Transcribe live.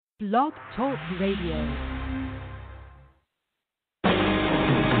Blog Talk Radio.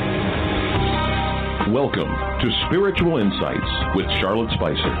 Welcome to Spiritual Insights with Charlotte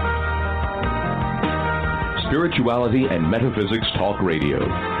Spicer. Spirituality and Metaphysics Talk Radio,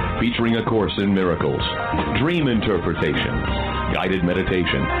 featuring a course in miracles, dream interpretation, guided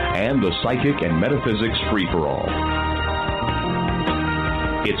meditation, and the psychic and metaphysics free-for-all.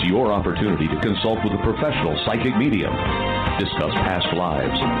 It's your opportunity to consult with a professional psychic medium, discuss past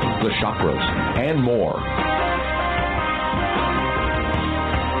lives, the chakras, and more.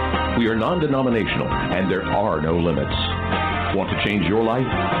 We are non-denominational, and there are no limits. Want to change your life?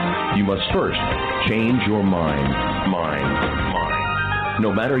 You must first change your mind.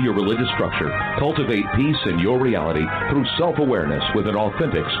 No matter your religious structure, cultivate peace in your reality through self-awareness with an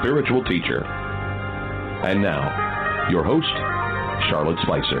authentic spiritual teacher. And now, your host, Charlotte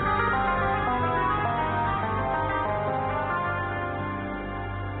Spicer.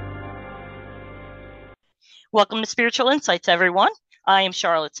 Welcome to Spiritual Insights, everyone. I am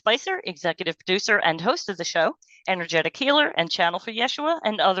Charlotte Spicer, executive producer and host of the show, energetic healer and channel for Yeshua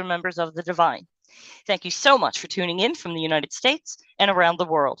and other members of the divine. Thank you so much for tuning in from the United States and around the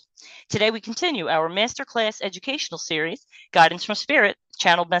world. Today we continue our masterclass educational series, Guidance from Spirit,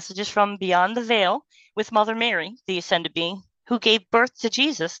 channeled messages from beyond the veil with Mother Mary, the ascended being, who gave birth to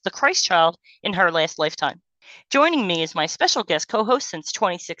Jesus, the Christ child, in her last lifetime. Joining me is my special guest co-host since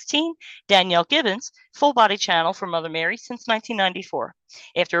 2016, Danielle Gibbons, full-body channel for Mother Mary since 1994.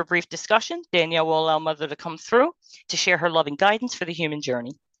 After a brief discussion, Danielle will allow Mother to come through to share her loving guidance for the human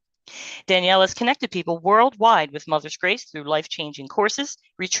journey. Danielle has connected people worldwide with Mother's Grace through life-changing courses,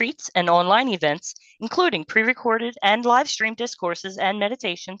 retreats, and online events, including pre-recorded and live-streamed discourses and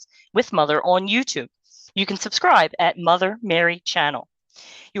meditations with Mother on YouTube. You can subscribe at MotherMaryChannel.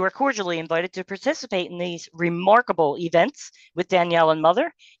 You are cordially invited to participate in these remarkable events with Danielle and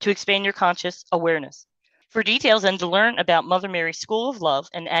Mother to expand your conscious awareness. For details and to learn about Mother Mary's School of Love,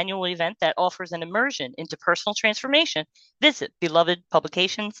 an annual event that offers an immersion into personal transformation, visit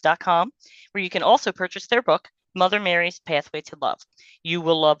belovedpublications.com, where you can also purchase their book, Mother Mary's Pathway to Love. You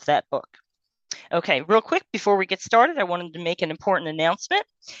will love that book. Okay, real quick, before we get started, I wanted to make an important announcement.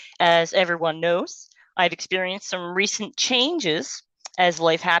 As everyone knows, I've experienced some recent changes as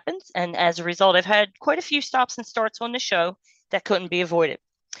life happens, and as a result, I've had quite a few stops and starts on the show that couldn't be avoided.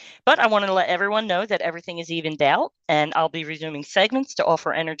 But I want to let everyone know that everything is evened out, and I'll be resuming segments to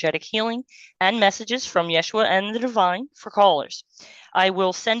offer energetic healing and messages from Yeshua and the divine for callers. I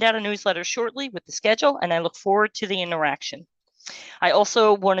will send out a newsletter shortly with the schedule, and I look forward to the interaction. I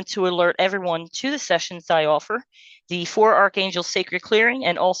also wanted to alert everyone to the sessions I offer, the 4 Archangel Sacred Clearing,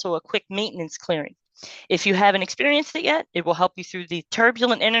 and also a quick maintenance clearing. If you haven't experienced it yet, it will help you through the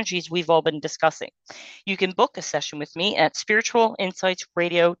turbulent energies we've all been discussing. You can book a session with me at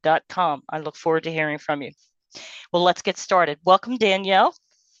spiritualinsightsradio.com. I look forward to hearing from you. Well, let's get started. Welcome, Danielle.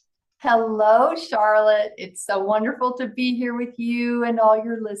 Hello, Charlotte. It's so wonderful to be here with you and all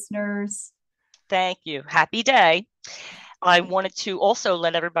your listeners. Thank you. Happy day. I wanted to also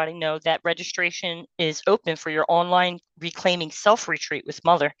let everybody know that registration is open for your online Reclaiming Self retreat with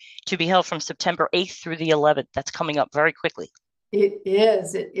Mother to be held from September 8th through the 11th. That's coming up very quickly. It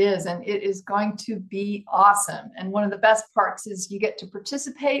is, and it is going to be awesome. And one of the best parts is you get to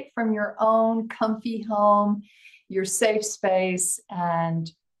participate from your own comfy home, your safe space,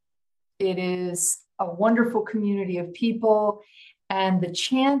 and it is a wonderful community of people and the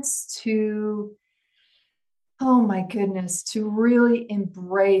chance to oh my goodness, to really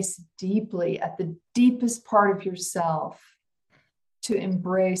embrace deeply at the deepest part of yourself, to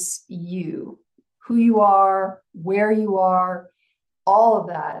embrace you, who you are, where you are, all of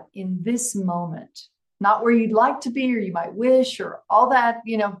that in this moment, not where you'd like to be or you might wish or all that,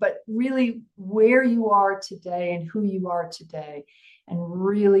 but really where you are today and who you are today, and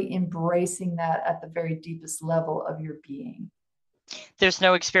really embracing that at the very deepest level of your being. There's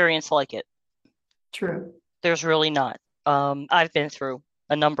no experience like it. True. There's really not. I've been through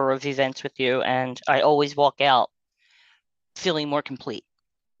a number of events with you, and I always walk out feeling more complete.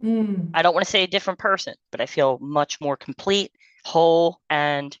 I don't want to say a different person, but I feel much more complete, whole,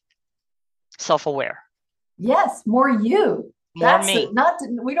 and self-aware. Yes, more you. More me.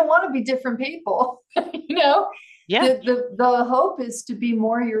 We don't want to be different people. Yeah. The hope is to be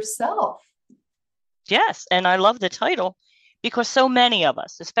more yourself. Yes, and I love the title because so many of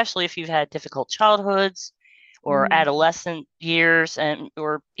us, especially if you've had difficult childhoods, or adolescent years,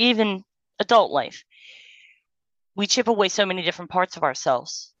 or even adult life, we chip away so many different parts of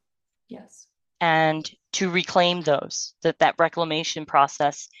ourselves. Yes. And to reclaim those, that reclamation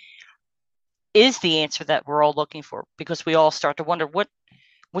process is the answer that we're all looking for, because we all start to wonder, what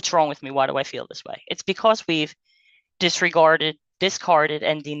what's wrong with me? Why do I feel this way? It's because we've disregarded, discarded,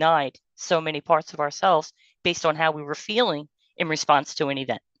 and denied so many parts of ourselves based on how we were feeling in response to an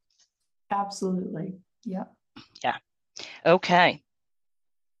event. Absolutely. Yeah. Yeah. Okay.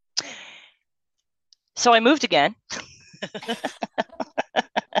 So I moved again.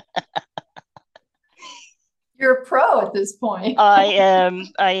 You're a pro at this point. I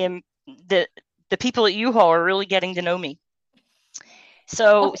am the people at U-Haul are really getting to know me.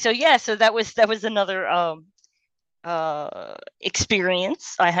 So that was another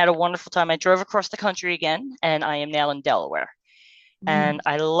experience. I had a wonderful time. I drove across the country again, and I am now in Delaware. And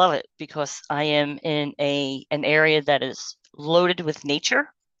I love it because I am in an area that is loaded with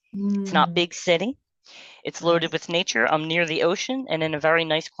nature. It's not big city. It's loaded with nature. I'm near the ocean and in a very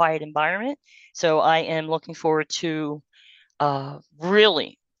nice, quiet environment. So I am looking forward to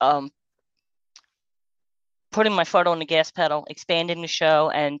really putting my foot on the gas pedal, expanding the show,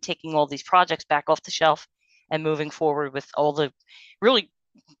 and taking all these projects back off the shelf and moving forward with all the really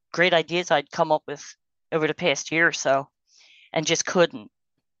great ideas I'd come up with over the past year or so, and just couldn't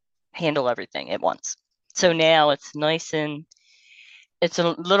handle everything at once. So now it's nice and it's a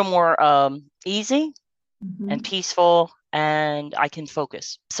little more easy and peaceful, and I can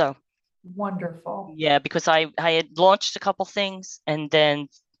focus. So wonderful. Yeah, because I had launched a couple things, and then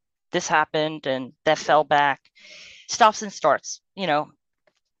this happened, and that fell back. Stops and starts. I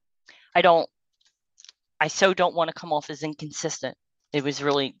so don't want to come off as inconsistent. It was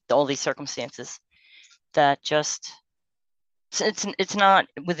really all these circumstances that just it's not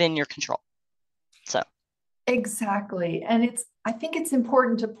within your control. So exactly. And I think it's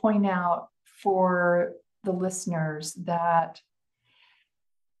important to point out for the listeners that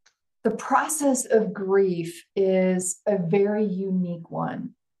the process of grief is a very unique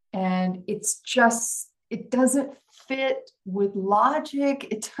one. And it doesn't fit with logic.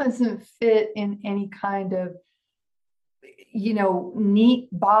 It doesn't fit in any kind of, neat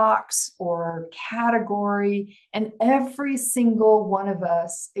box or category. And every single one of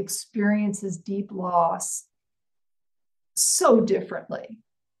us experiences deep loss so differently,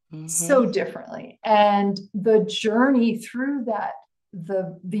 so differently. And the journey through that,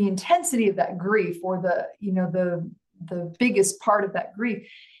 the intensity of that grief, or the biggest part of that grief,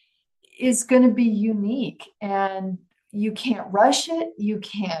 is going to be unique. And you can't rush it. You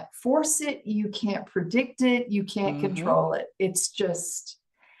can't force it. You can't predict it. You can't control it. It's just,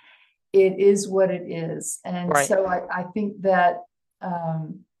 it is what it is. And so I think that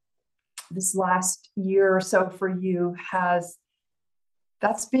this last year or so for you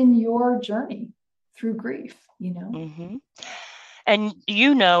that's been your journey through grief, And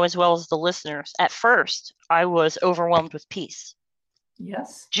as well as the listeners, at first I was overwhelmed with peace.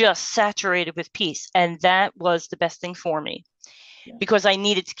 Yes. Just saturated with peace. And that was the best thing for me because I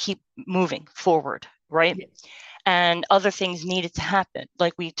needed to keep moving forward. Right. Yes. And other things needed to happen.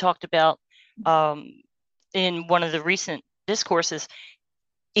 Like we talked about in one of the recent discourses,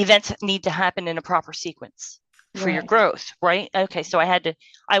 events need to happen in a proper sequence for your growth. Right. Okay. So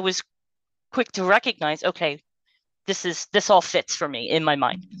I was quick to recognize, okay, this all fits for me in my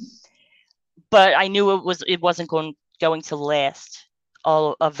mind, but I knew it wasn't going to last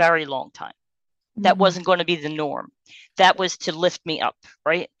a very long time. That wasn't going to be the norm. That was to lift me up,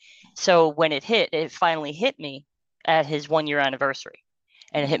 right? So when it finally hit me at his 1-year anniversary,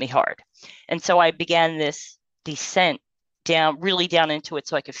 and it hit me hard. And so I began this descent really down into it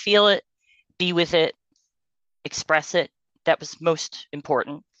so I could feel it, be with it, express it. That was most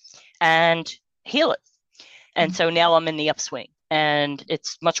important, and heal it. And so now I'm in the upswing, and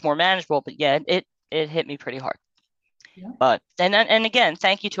it's much more manageable, but it hit me pretty hard. Yeah. But and again,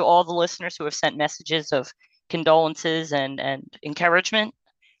 thank you to all the listeners who have sent messages of condolences and encouragement.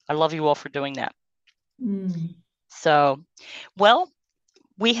 I love you all for doing that. So, well,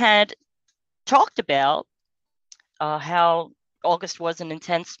 we had talked about how August was an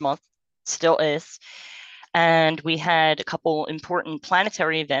intense month, still is. And we had a couple important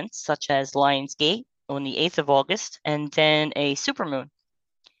planetary events, such as Lion's Gate on the 8th of August, and then a supermoon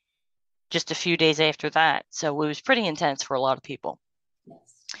just a few days after that. So it was pretty intense for a lot of people. Yes.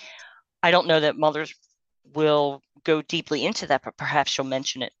 I don't know that mothers will go deeply into that, but perhaps she'll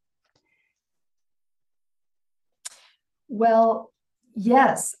mention it. Well,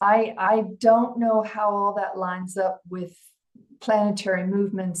 yes, I don't know how all that lines up with planetary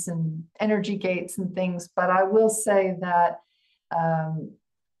movements and energy gates and things, but I will say that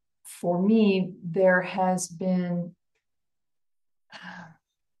for me, there has been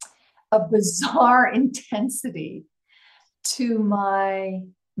a bizarre intensity to my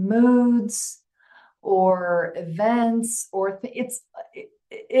moods or events, or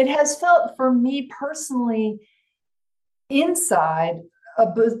it has felt for me personally inside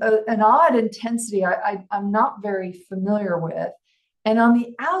an odd intensity I'm not very familiar with. And on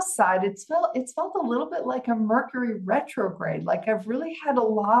the outside, it's felt a little bit like a Mercury retrograde. Like I've really had a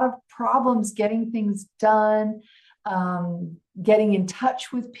lot of problems getting things done, getting in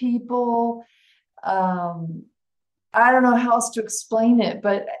touch with people. I don't know how else to explain it,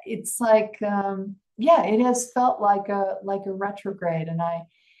 but it's like, it has felt like a retrograde.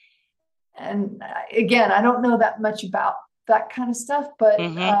 And again, I don't know that much about that kind of stuff, but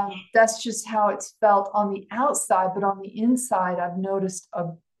that's just how it's felt on the outside. But on the inside, I've noticed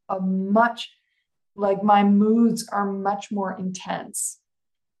a much, like my moods are much more intense.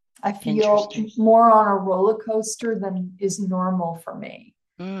 I feel more on a roller coaster than is normal for me.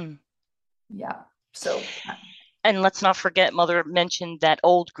 Yeah. So. And let's not forget, Mother mentioned that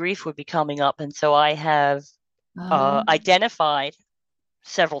old grief would be coming up. And so I have identified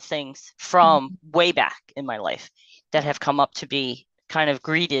several things from way back in my life that have come up to be kind of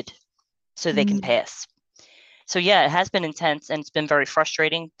greeted so they can pass. So yeah, it has been intense and it's been very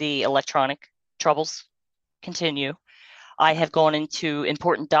frustrating. The electronic troubles continue. I have gone into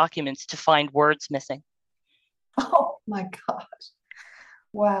important documents to find words missing. Oh my gosh.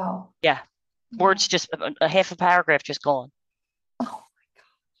 Wow. Yeah. Words, just a half a paragraph just gone. Oh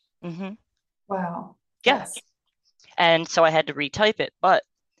my God. Wow. Yes. And so I had to retype it, but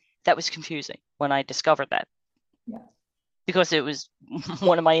that was confusing when I discovered that. Yeah. Because it was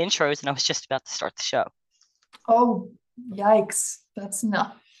one of my intros and I was just about to start the show. Oh, yikes. That's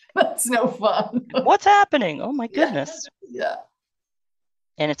no fun. What's happening? Oh my goodness. Yeah.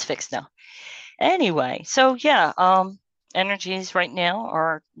 And it's fixed now. Anyway, so energies right now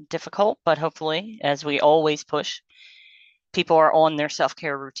are difficult, but hopefully, as we always push, people are on their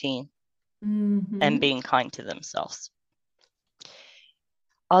self-care routine and being kind to themselves.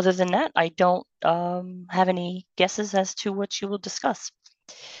 Other than that, I don't have any guesses as to what you will discuss.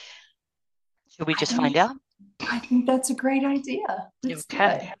 Should we just find out? I think that's a great idea. Let's do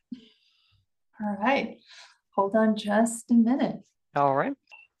it. All right. Hold on just a minute. All right.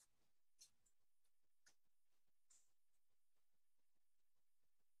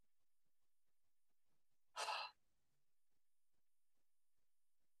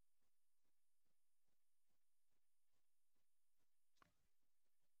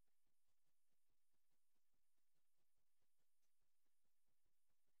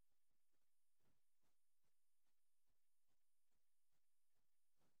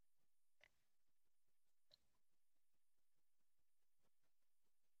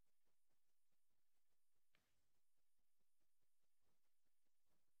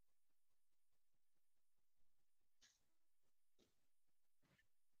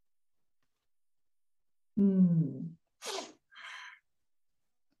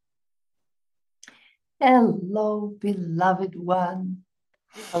 Hello, beloved one.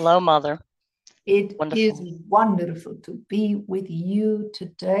 Hello, Mother. It is wonderful to be with you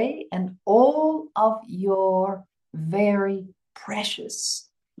today and all of your very precious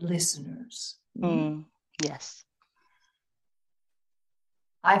listeners. Yes.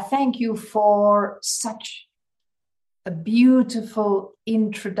 I thank you for such a beautiful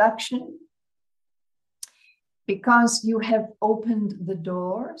introduction, because you have opened the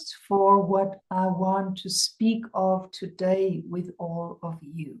doors for what I want to speak of today with all of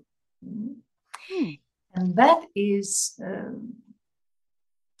you. And that is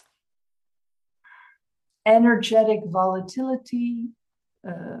energetic volatility,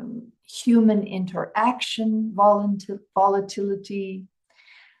 human interaction volatility,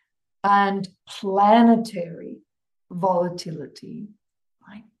 and planetary volatility.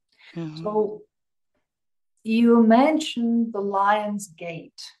 Right? So you mentioned the Lion's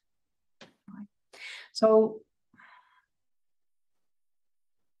Gate. Right? So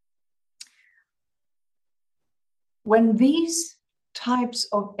when these types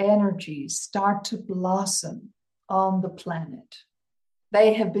of energies start to blossom on the planet,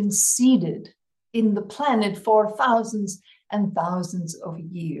 they have been seeded in the planet for thousands and thousands of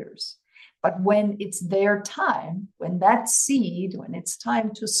years. But when it's their time, when that seed, when it's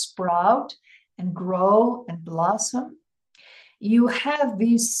time to sprout and grow and blossom, you have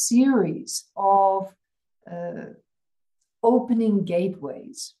these series of opening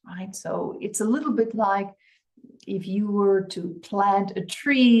gateways, right? So it's a little bit like if you were to plant a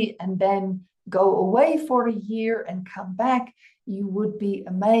tree and then go away for a year and come back, you would be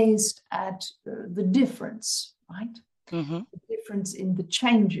amazed at the difference, right? The difference in the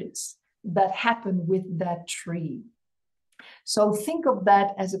changes that happen with that tree. So think of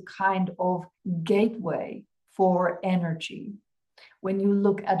that as a kind of gateway for energy. when you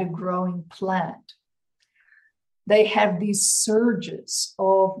look at a growing plant. They have these surges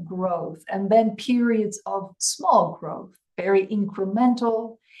of growth and then periods of small growth, very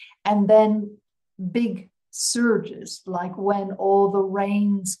incremental, and then big surges, like when all the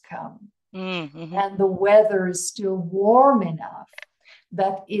rains come and the weather is still warm enough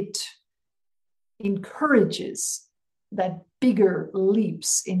that it encourages that bigger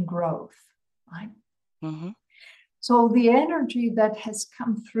leaps in growth, right? So the energy that has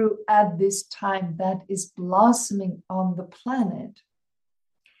come through at this time that is blossoming on the planet,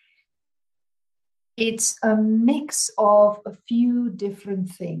 it's a mix of a few different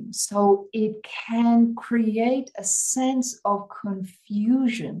things. So it can create a sense of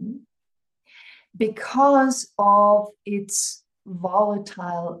confusion because of its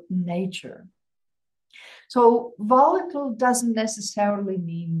volatile nature. So volatile doesn't necessarily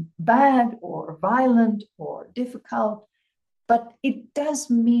mean bad or violent or difficult, but it does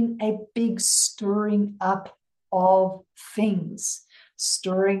mean a big stirring up of things,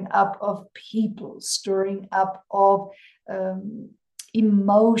 stirring up of people, stirring up of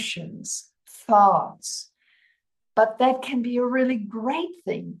emotions, thoughts. But that can be a really great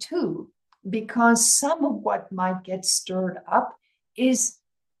thing too, because some of what might get stirred up is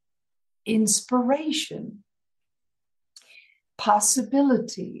inspiration,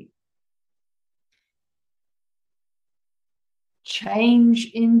 possibility,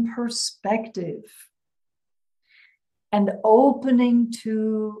 change in perspective, and opening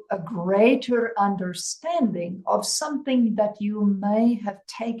to a greater understanding of something that you may have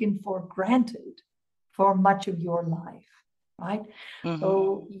taken for granted for much of your life, right?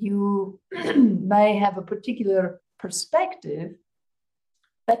 So you may have a particular perspective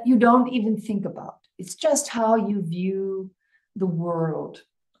that you don't even think about. It's just how you view the world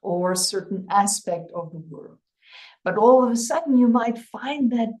or a certain aspect of the world. But all of a sudden, you might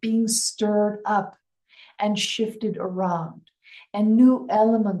find that being stirred up and shifted around and new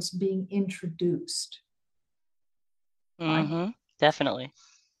elements being introduced. Right? Definitely.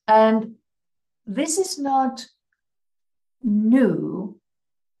 And this is not new,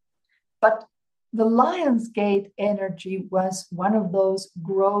 but the Lion's Gate energy was one of those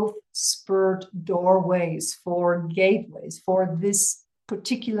growth spurt doorways for gateways for this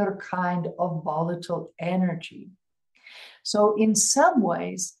particular kind of volatile energy. So in some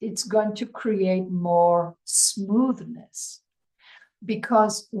ways, it's going to create more smoothness,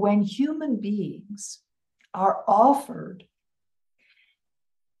 because when human beings are offered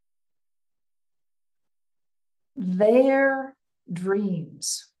their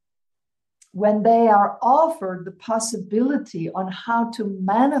dreams, when they are offered the possibility on how to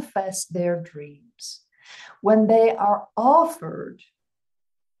manifest their dreams, when they are offered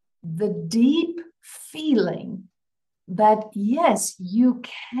the deep feeling that, yes, you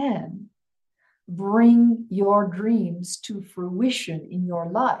can bring your dreams to fruition in your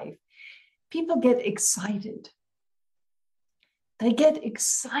life, people get excited. They get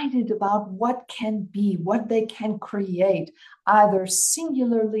excited about what can be, what they can create, either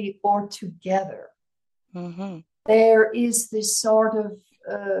singularly or together. There is this sort of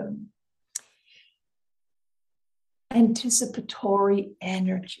anticipatory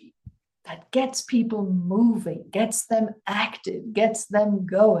energy that gets people moving, gets them active, gets them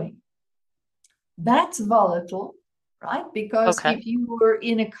going. That's volatile, right? Because if you were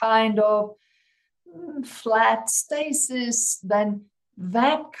in a kind of flat stasis, then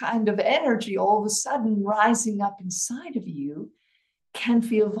that kind of energy all of a sudden rising up inside of you can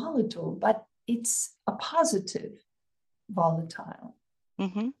feel volatile, but it's a positive volatile.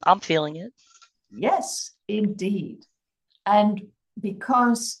 I'm feeling it. Yes, indeed. And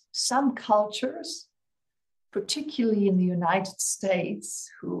because some cultures, particularly in the United States,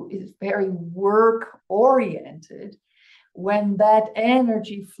 who is very work-oriented, when that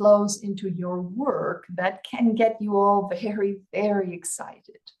energy flows into your work, that can get you all very, very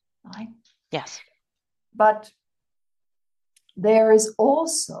excited, right? Yes. But there is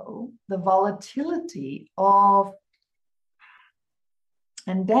also the volatility of,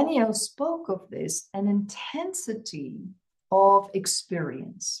 and Danielle spoke of this, an intensity of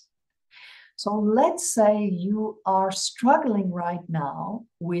experience. So let's say you are struggling right now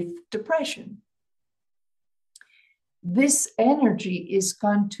with depression. This energy is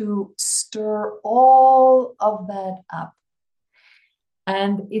going to stir all of that up.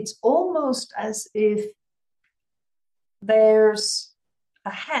 And it's almost as if there's a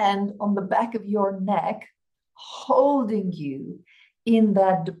hand on the back of your neck holding you in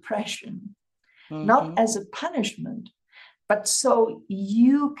that depression, not as a punishment, but so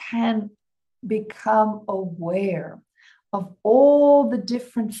you can become aware of all the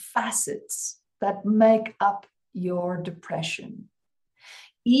different facets that make up your depression,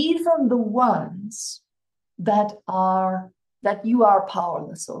 even the ones that you are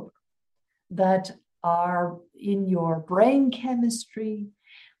powerless over, that are in your brain chemistry,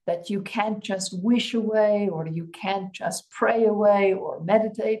 that you can't just wish away, or you can't just pray away or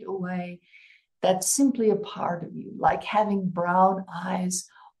meditate away. That's simply a part of you, like having brown eyes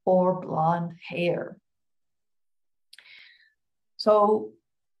or blonde hair. So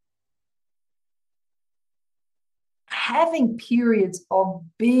having periods of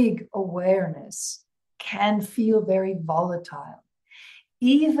big awareness can feel very volatile,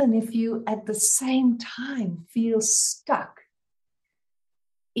 even if you at the same time feel stuck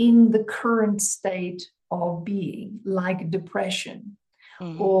in the current state of being, like depression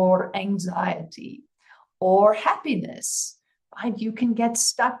or anxiety or happiness, right? You can get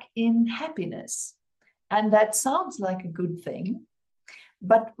stuck in happiness. And that sounds like a good thing,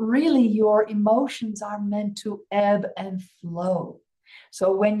 but really your emotions are meant to ebb and flow.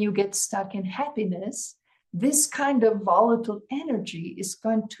 So when you get stuck in happiness, this kind of volatile energy is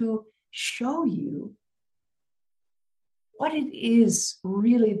going to show you what it is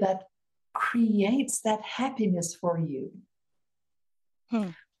really that creates that happiness for you.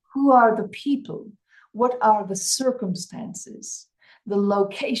 Who are the people? What are the circumstances? The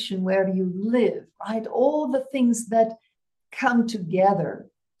location where you live, right? All the things that come together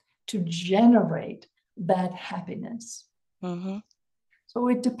to generate that happiness. So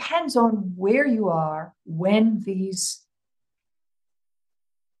it depends on where you are when these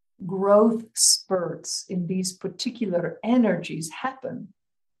growth spurts in these particular energies happen.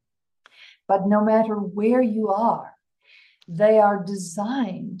 But no matter where you are, they are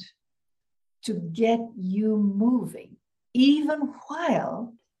designed to get you moving, even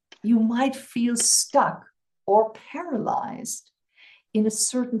while you might feel stuck or paralyzed in a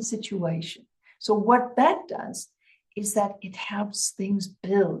certain situation. So what that does is that it helps things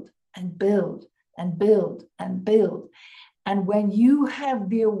build and build and build and build. And when you have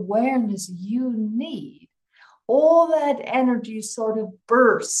the awareness you need, all that energy sort of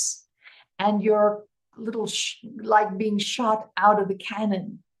bursts and you're little like being shot out of the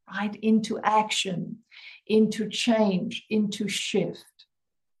cannon, right? Into action, into change, into shift.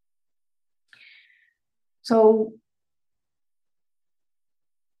 So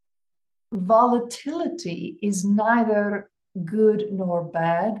volatility is neither good nor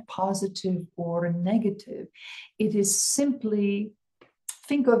bad, positive or negative. It is simply,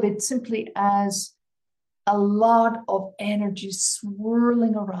 think of it simply as a lot of energy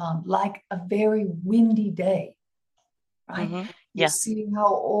swirling around, like a very windy day, right? You see how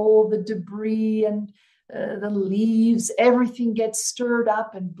all the debris and the leaves, everything gets stirred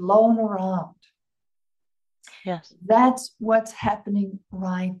up and blown around. Yes. That's what's happening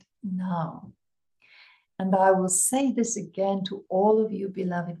right now. And I will say this again to all of you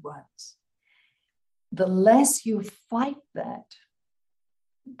beloved ones. The less you fight that,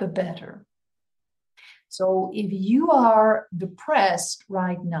 the better. So if you are depressed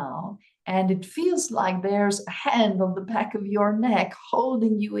right now, and it feels like there's a hand on the back of your neck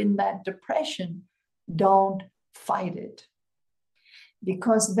holding you in that depression, don't fight it.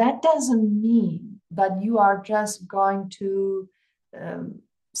 Because that doesn't mean that you are just going to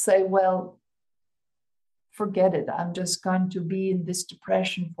say, well, forget it. I'm just going to be in this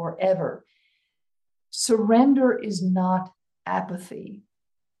depression forever. Surrender is not apathy.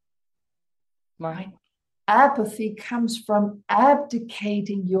 Right? Apathy comes from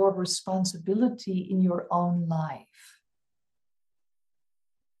abdicating your responsibility in your own life.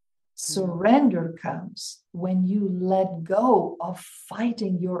 Surrender comes when you let go of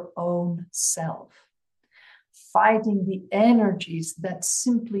fighting your own self, fighting the energies that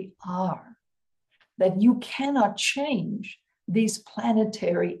simply are, that you cannot change these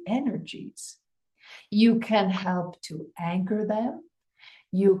planetary energies. You can help to anchor them.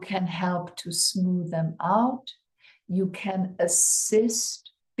 You can help to smooth them out. You can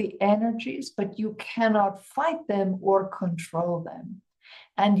assist the energies, but you cannot fight them or control them.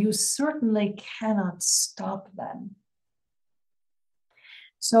 And you certainly cannot stop them.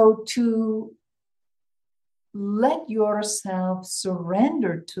 So to let yourself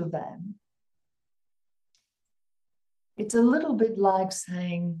surrender to them, it's a little bit like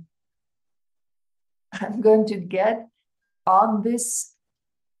saying, I'm going to get on this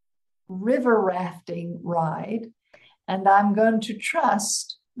river rafting ride, and I'm going to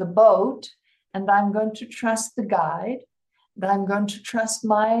trust the boat, and I'm going to trust the guide, and I'm going to trust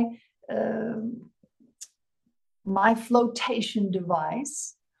my flotation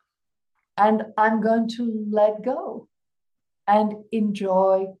device, and I'm going to let go. and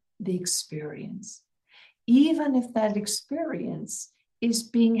enjoy the experience. Even if that experience is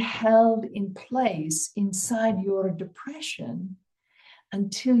being held in place inside your depression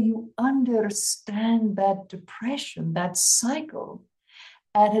until you understand that depression, that cycle,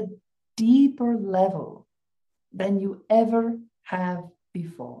 at a deeper level than you ever have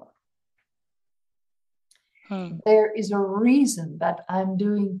before. There is a reason that I'm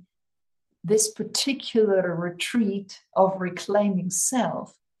doing this particular retreat of reclaiming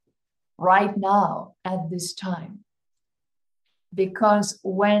self right now at this time. Because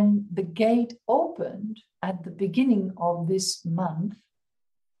when the gate opened at the beginning of this month,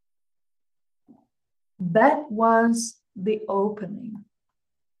 that was the opening.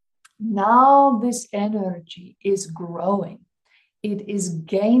 Now this energy is growing. It is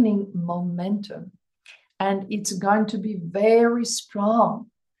gaining momentum, and it's going to be very strong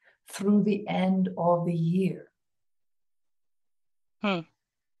through the end of the year.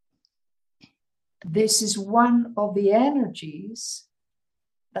 This is one of the energies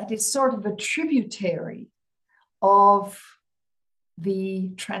that is sort of a tributary of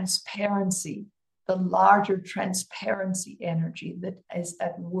the transparency, the larger transparency energy that is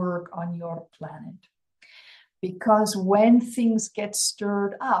at work on your planet. Because when things get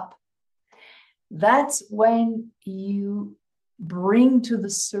stirred up, that's when you bring to the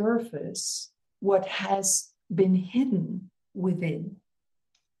surface what has been hidden within.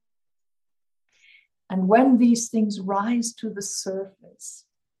 And when these things rise to the surface,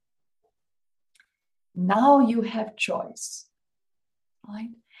 now you have choice,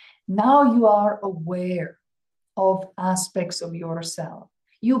 right? Now you are aware of aspects of yourself.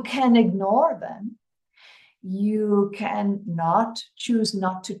 You can ignore them. You can choose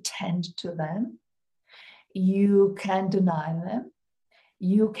not to tend to them. You can deny them.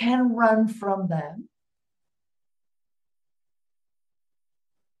 You can run from them.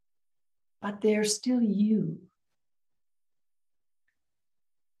 But they're still you.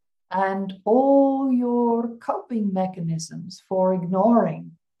 And all your coping mechanisms for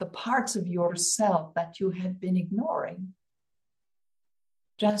ignoring the parts of yourself that you have been ignoring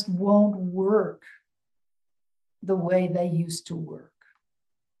just won't work the way they used to work.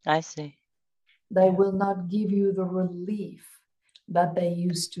 I see. They will not give you the relief that they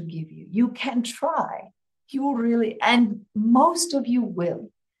used to give you. You can try. You will really, and most of you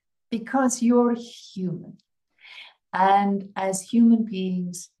will, because you're human. And as human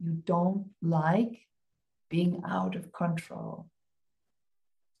beings, you don't like being out of control.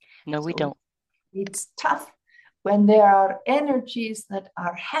 No, we don't. It's tough when there are energies that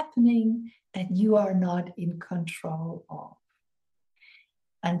are happening that you are not in control of.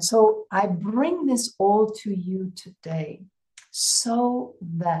 And so I bring this all to you today so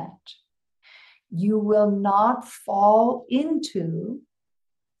that you will not fall into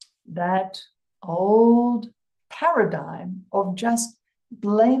that old paradigm of just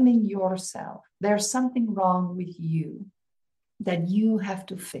blaming yourself. There's something wrong with you that you have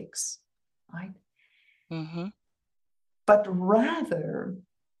to fix, right? Mm-hmm. But rather,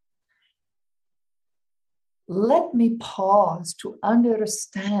 let me pause to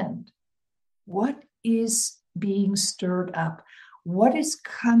understand what is being stirred up, what is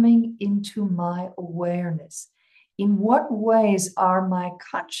coming into my awareness. In what ways is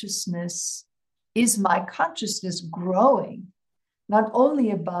my consciousness growing, not only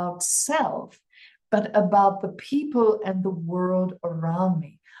about self, but about the people and the world around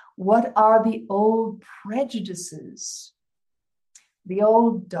me? What are the old prejudices, the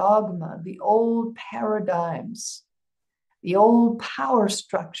old dogma, the old paradigms, the old power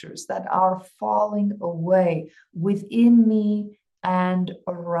structures that are falling away within me and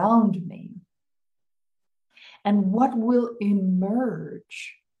around me? And what will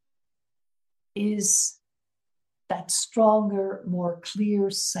emerge is that stronger, more clear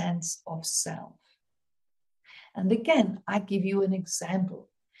sense of self. And again, I give you an example.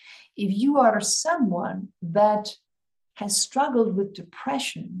 If you are someone that has struggled with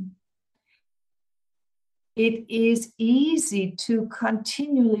depression, it is easy to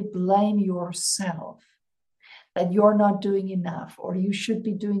continually blame yourself that you're not doing enough, or you should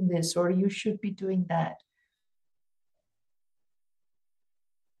be doing this, or you should be doing that.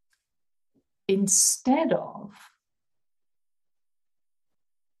 Instead of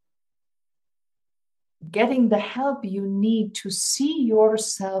getting the help you need to see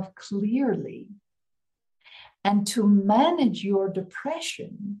yourself clearly and to manage your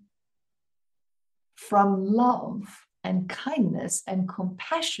depression from love and kindness and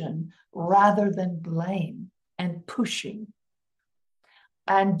compassion rather than blame and pushing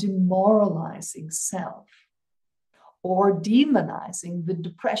and demoralizing self, or demonizing the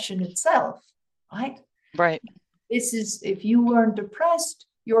depression itself, right? Right. This is, if you weren't depressed,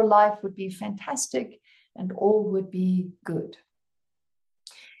 your life would be fantastic and all would be good.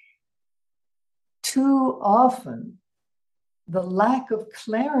 Too often, the lack of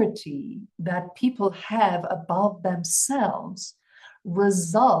clarity that people have about themselves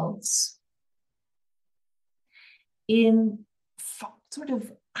results in sort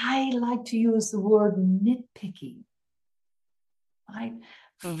of, I like to use the word nitpicking, right?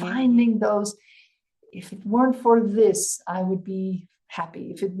 Finding those, if it weren't for this, I would be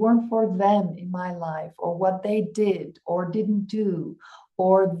happy. If it weren't for them in my life, or what they did or didn't do,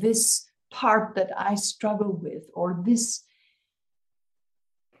 or this part that I struggle with, or this,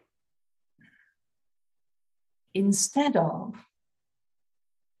 instead of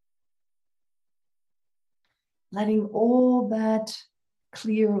letting all that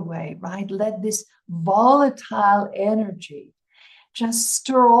clear away, right? Let this volatile energy just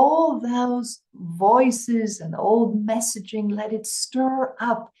stir all those voices and old messaging, let it stir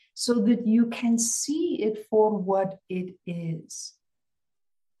up so that you can see it for what it is.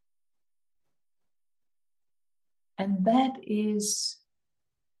 And that is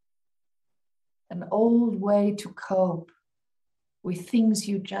an old way to cope with things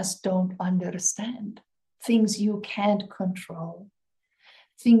you just don't understand, things you can't control,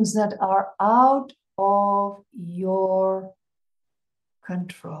 things that are out of your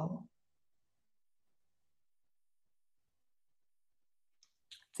control.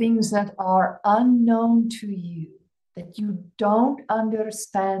 Things that are unknown to you, that you don't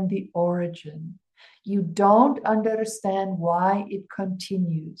understand the origin. You don't understand why it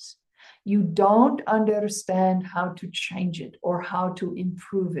continues. You don't understand how to change it, or how to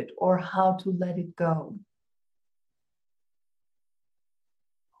improve it, or how to let it go.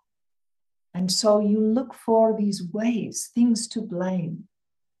 And so you look for these ways, things to blame,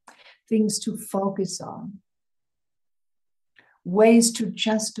 things to focus on, ways to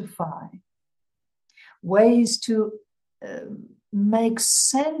justify, ways to make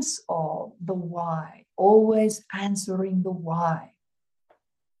sense of the why, always answering the why.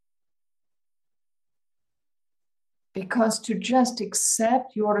 Because to just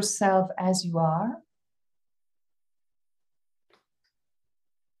accept yourself as you are,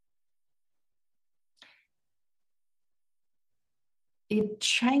 it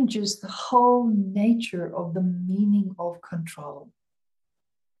changes the whole nature of the meaning of control.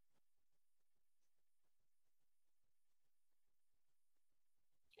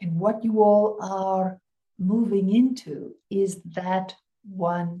 And what you all are moving into is that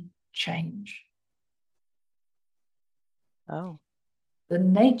one change. Oh. The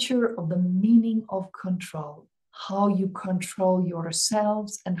nature of the meaning of control, how you control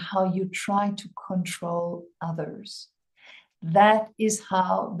yourselves and how you try to control others. That is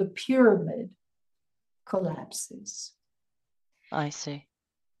how the pyramid collapses. I see.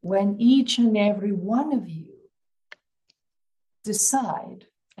 When each and every one of you decide,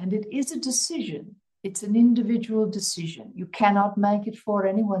 and it is a decision, it's an individual decision. You cannot make it for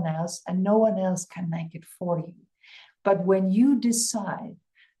anyone else, and no one else can make it for you. But when you decide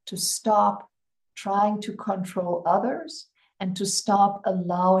to stop trying to control others and to stop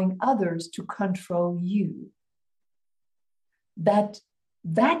allowing others to control you, that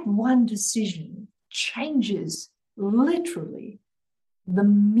one decision changes literally the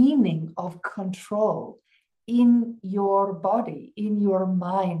meaning of control in your body, in your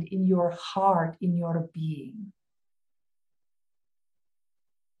mind, in your heart, in your being.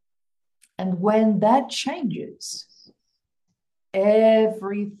 And when that changes,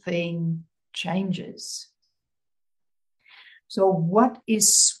 everything changes. So what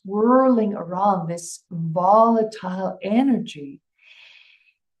is swirling around this volatile energy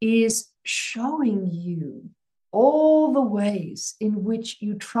is showing you all the ways in which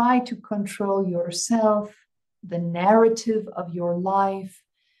you try to control yourself, the narrative of your life,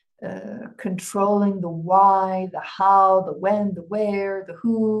 controlling the why, the how, the when, the where, the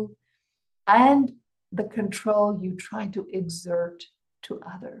who, and the control you try to exert to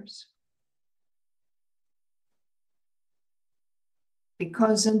others.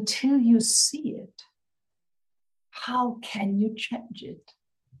 Because until you see it, how can you change it?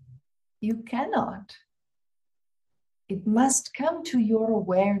 You cannot. It must come to your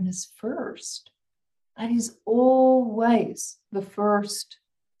awareness first. That is always the first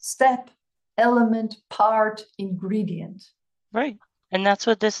step, element, part, ingredient. Right. And that's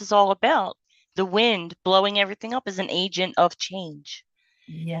what this is all about. The wind blowing everything up is an agent of change.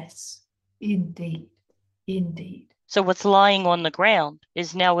 Yes, indeed. Indeed. So what's lying on the ground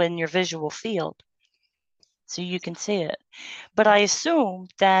is now in your visual field. so you can see it. But I assume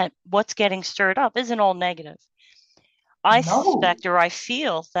that what's getting stirred up isn't all negative. I suspect, or I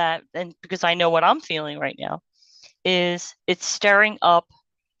feel that, and because I know what I'm feeling right now, is it's stirring up,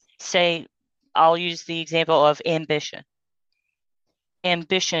 say, I'll use the example of ambition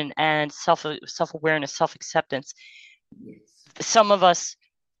and self-awareness, self-acceptance. Yes. Some of us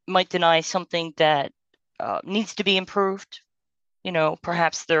might deny something that needs to be improved,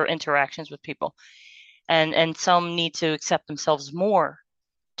 perhaps their interactions with people. And some need to accept themselves more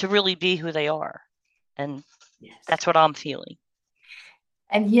to really be who they are. And that's what I'm feeling.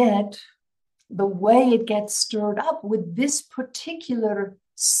 And yet, the way it gets stirred up with this particular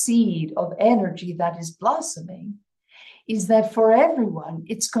seed of energy that is blossoming is that for everyone,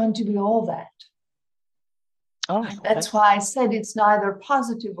 it's going to be all that. Oh, okay. That's why I said it's neither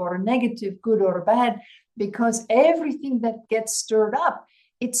positive or negative, good or bad, because everything that gets stirred up,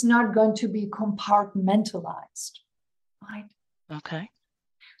 it's not going to be compartmentalized, right? Okay.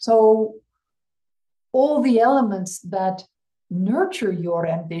 So all the elements that nurture your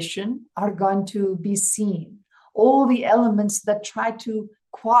ambition are going to be seen. All the elements that try to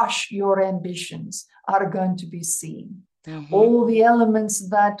quash your ambitions are going to be seen. Mm-hmm. All the elements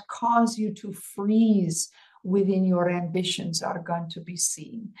that cause you to freeze within your ambitions are going to be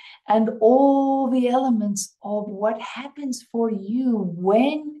seen. And all the elements of what happens for you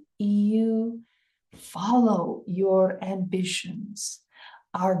when you follow your ambitions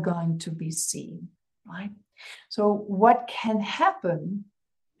are going to be seen, right? So what can happen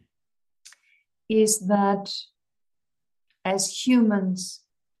is that as humans,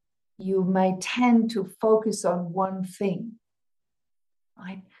 you may tend to focus on one thing,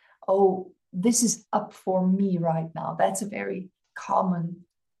 right? Oh, this is up for me right now. That's a very common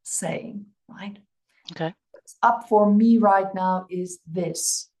saying, right? Okay. What's up for me right now is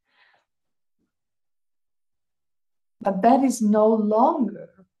this. But that is no longer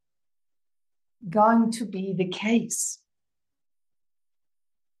going to be the case.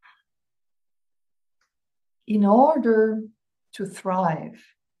 In order to thrive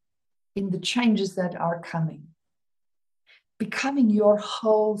in the changes that are coming, becoming your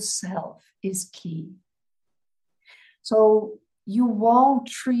whole self is key. So you won't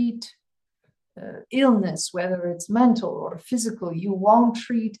treat illness, whether it's mental or physical, you won't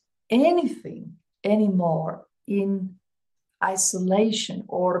treat anything anymore in isolation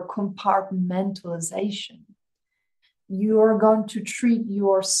or compartmentalization. You are going to treat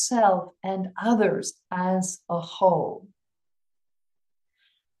yourself and others as a whole.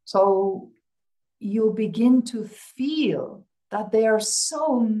 So you'll begin to feel that there are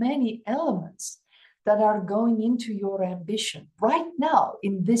so many elements that are going into your ambition right now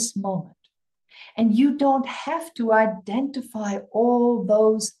in this moment. And you don't have to identify all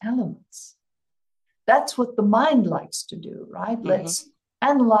those elements. That's what the mind likes to do, right? Mm-hmm. Let's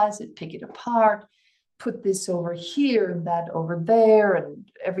analyze it, pick it apart, put this over here and that over there, and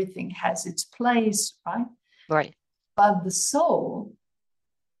everything has its place, right? Right. But the soul,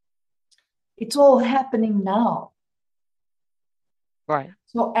 it's all happening now. Right.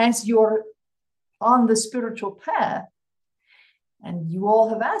 So as you're on the spiritual path, and you all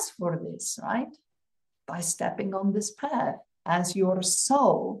have asked for this, right? By stepping on this path, as your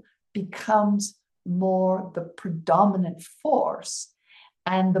soul becomes more the predominant force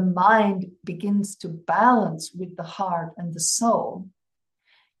and the mind begins to balance with the heart and the soul,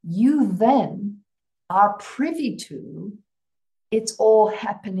 you then are privy to it's all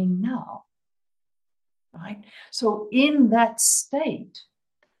happening now, right? So in that state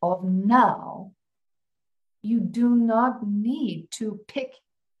of now, you do not need to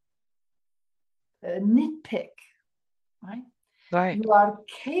nitpick, right? Right. You are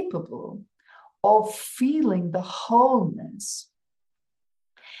capable of feeling the wholeness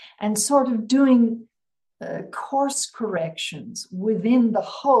and sort of doing course corrections within the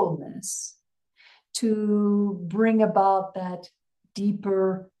wholeness to bring about that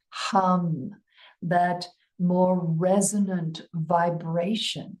deeper hum, that more resonant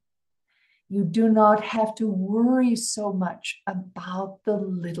vibration. You do not have to worry so much about the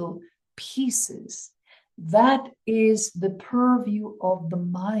little pieces. That is the purview of the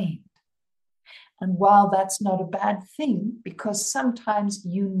mind. And while that's not a bad thing, because sometimes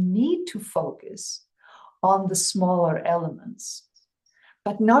you need to focus on the smaller elements,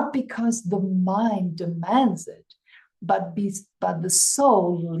 but not because the mind demands it, but the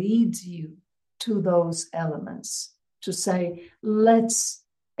soul leads you to those elements to say, let's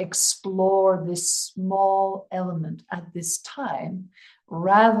explore this small element at this time,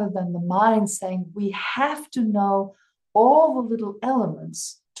 rather than the mind saying, we have to know all the little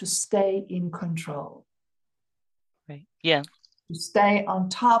elements to stay in control. Yeah. To stay on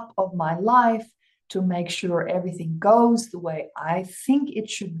top of my life, to make sure everything goes the way I think it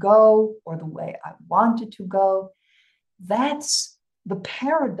should go or the way I want it to go. That's the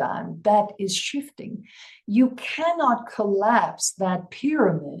paradigm that is shifting. You cannot collapse that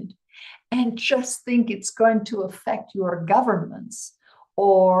pyramid and just think it's going to affect your governments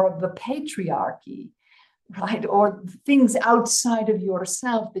or the patriarchy, right? Or things outside of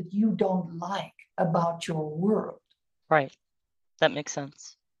yourself that you don't like about your world. Right. That makes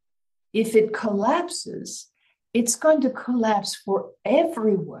sense. If it collapses, it's going to collapse for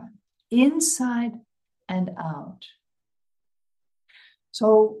everyone, inside and out.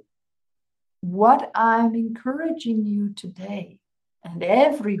 So, what I'm encouraging you today and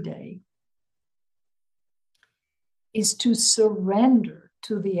every day is to surrender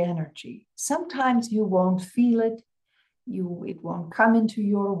to the energy. Sometimes you won't feel it. It won't come into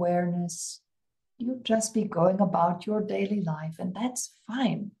your awareness. You'll just be going about your daily life, and that's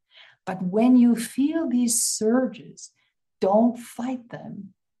fine. But when you feel these surges, don't fight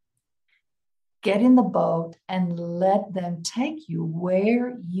them. Get in the boat and let them take you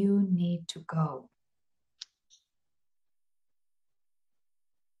where you need to go.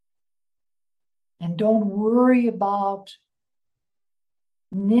 And don't worry about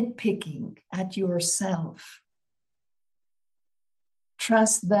nitpicking at yourself.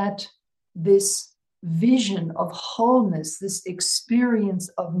 Trust that this vision of wholeness, this experience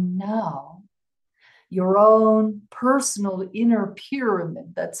of now, your own personal inner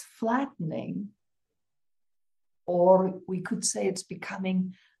pyramid that's flattening, or we could say it's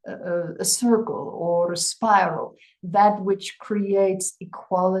becoming a circle or a spiral, that which creates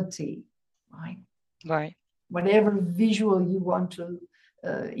equality, right? Right. Whatever visual you want to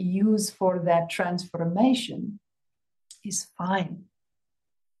use for that transformation is fine.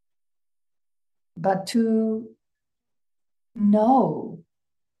 But to know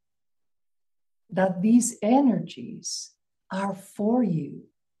that these energies are for you,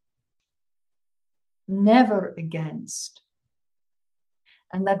 never against,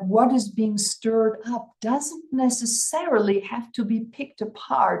 and that what is being stirred up doesn't necessarily have to be picked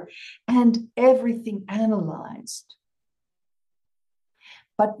apart and everything analyzed.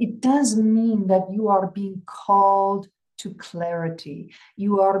 But it does mean that you are being called to clarity.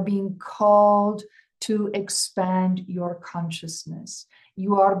 You are being called to expand your consciousness.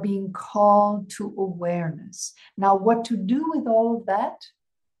 You are being called to awareness. Now, what to do with all of that?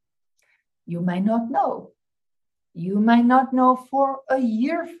 You may not know. You might not know for a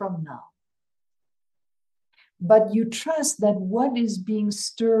year from now. But you trust that what is being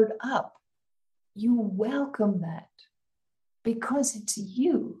stirred up, you welcome that because it's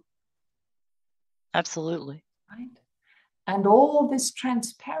you. Absolutely. Right? And all this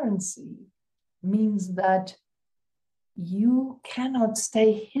transparency means that you cannot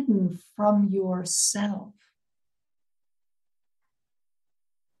stay hidden from yourself.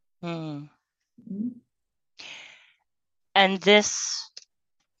 Mm. And this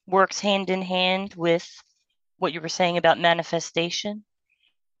works hand in hand with what you were saying about manifestation.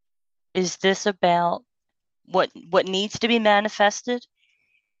 Is this about what needs to be manifested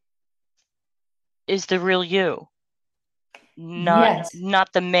is the real you, not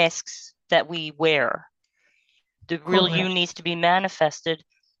the masks that we wear. The real you needs to be manifested,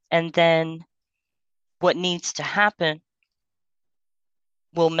 and then what needs to happen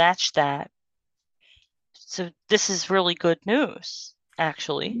will match that. So this is really good news,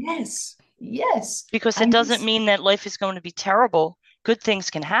 actually. Yes. Because it doesn't mean that life is going to be terrible. Good things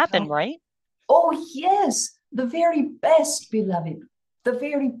can happen, right? Oh, yes. The very best, beloved. The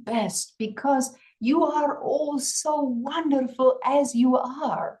very best, because you are all so wonderful as you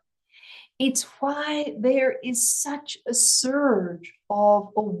are. It's why there is such a surge of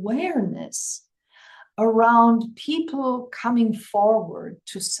awareness around people coming forward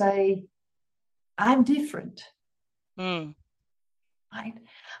to say, I'm different. Right?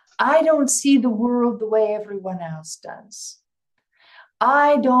 I don't see the world the way everyone else does.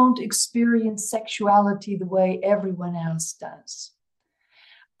 I don't experience sexuality the way everyone else does.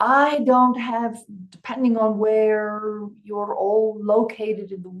 I don't have, depending on where you're all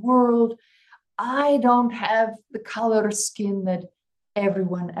located in the world, I don't have the color of skin that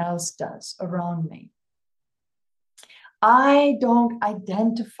everyone else does around me. I don't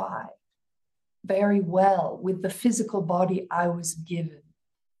identify very well with the physical body I was given.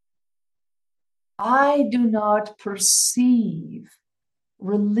 I do not perceive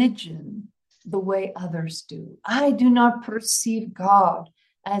religion the way others do. I do not perceive God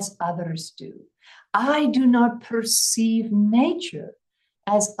as others do. I do not perceive nature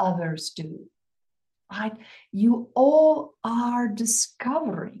as others do. right? You all are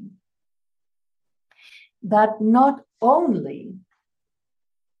discovering that not only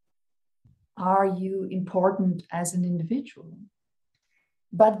are you important as an individual,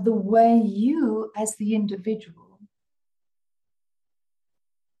 but the way you as the individual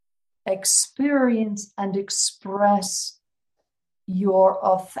experience and express your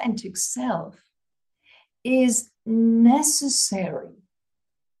authentic self is necessary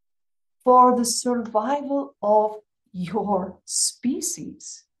for the survival of your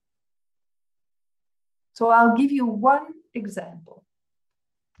species. So I'll give you one example.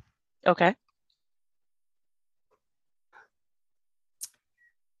 Okay.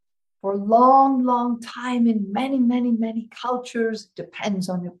 For a long, long time in many, many, many cultures, depends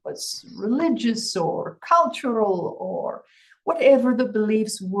on if it was religious or cultural or whatever the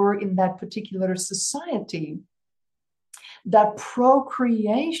beliefs were in that particular society, that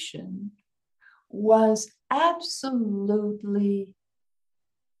procreation was absolutely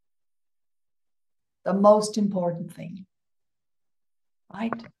the most important thing,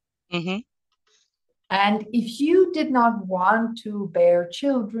 right? Mm-hmm. And if you did not want to bear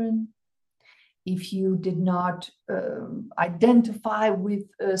children, if you did not identify with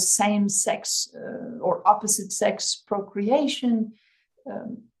same-sex or opposite-sex procreation,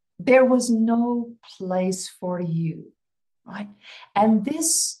 there was no place for you, right? And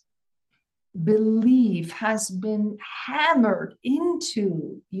this belief has been hammered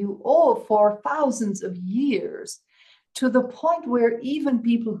into you all for thousands of years, to the point where even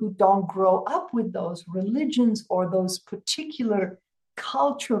people who don't grow up with those religions or those particular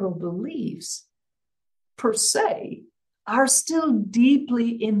cultural beliefs per se are still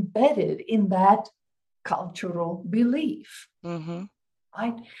deeply embedded in that cultural belief. Mm-hmm.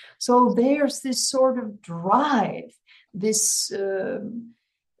 Right? So there's this sort of drive, this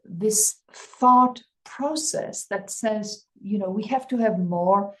thought process that says, we have to have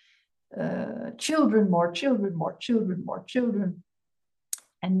more children, more children, more children, more children.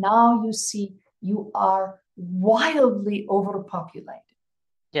 And now you see you are wildly overpopulated.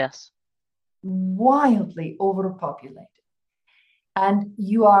 Yes. Wildly overpopulated. And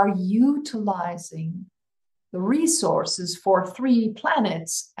you are utilizing the resources for 3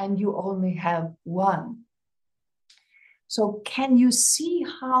 planets and you only have 1. So can you see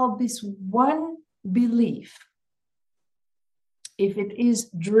how this one belief, if it is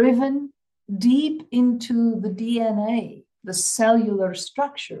driven deep into the DNA, the cellular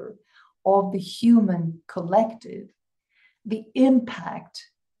structure of the human collective, the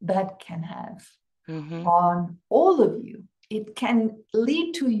impact that can have on all of you? It can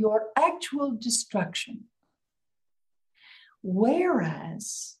lead to your actual destruction.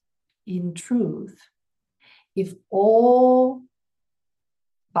 Whereas, in truth, if all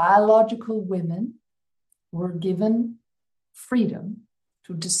biological women were given freedom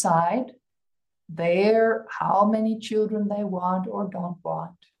to decide how many children they want or don't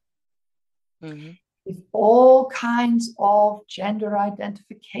want, if all kinds of gender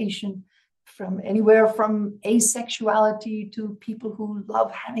identification, from anywhere from asexuality to people who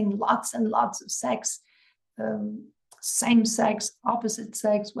love having lots and lots of sex, same sex, opposite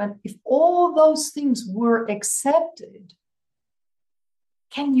sex, if all those things were accepted,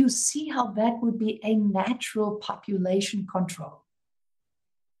 can you see how that would be a natural population control?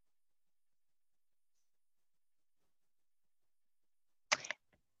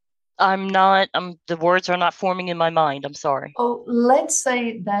 The words are not forming in my mind. I'm sorry. Oh, let's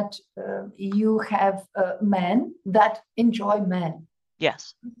say that you have men that enjoy men.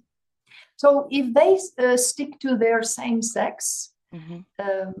 Yes. So if they stick to their same sex,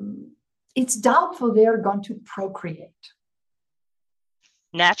 it's doubtful they're going to procreate.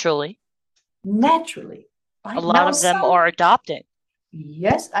 Naturally. Right? A lot of them are adopting.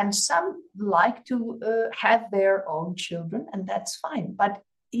 Yes, and some like to have their own children, and that's fine. But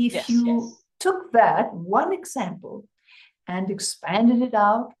if you took that one example and expanded it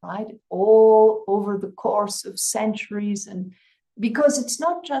out, right, all over the course of centuries, and because it's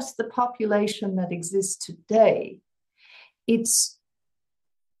not just the population that exists today, it's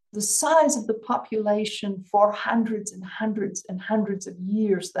the size of the population for hundreds and hundreds and hundreds of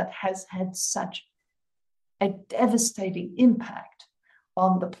years that has had such a devastating impact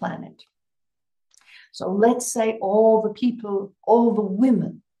on the planet. So let's say all the people, all the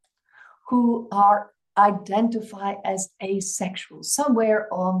women who identify as asexual,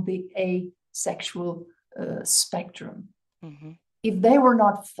 somewhere on the asexual spectrum, if they were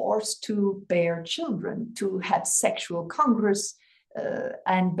not forced to bear children, to have sexual congress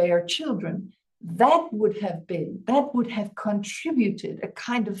and bear children, that would have contributed a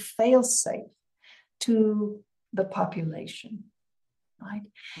kind of fail-safe to the population, right?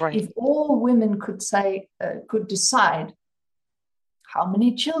 Right. If all women could decide how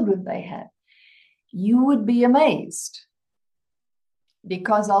many children they had, you would be amazed,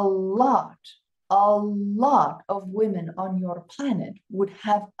 because a lot of women on your planet would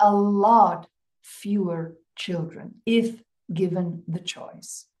have a lot fewer children if given the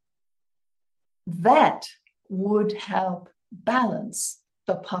choice. That would help balance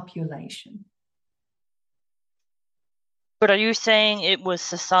the population. But are you saying it was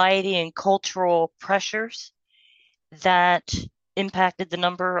society and cultural pressures that impacted the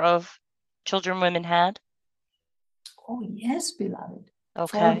number of children women had? Oh, yes, beloved.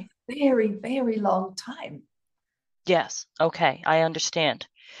 Okay. For a very, very long time. Yes. Okay. I understand.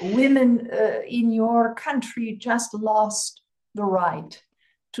 Women in your country just lost the right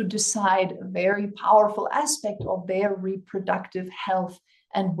to decide a very powerful aspect of their reproductive health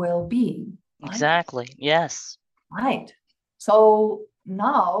and well-being. Right? Exactly. Yes. Right. So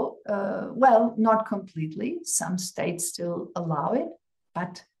now, well, not completely. Some states still allow it,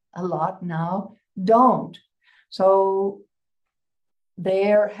 but a lot now don't. So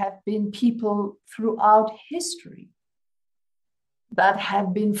there have been people throughout history that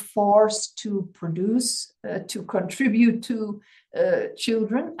have been forced to produce, to contribute to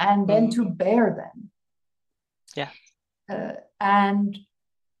children, and then to bear them. Yeah. And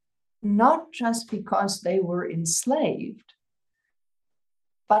not just because they were enslaved,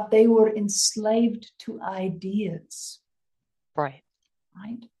 but they were enslaved to ideas. Right.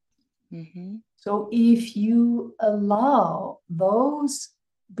 Right? Mm-hmm. So if you allow those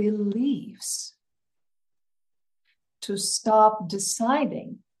beliefs to stop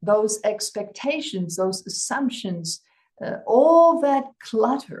deciding, those expectations, those assumptions, all that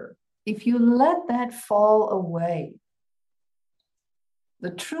clutter, if you let that fall away, the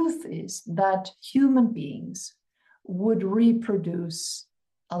truth is that human beings would reproduce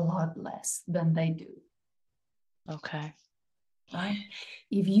a lot less than they do. Okay. Right?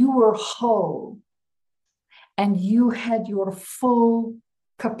 If you were whole and you had your full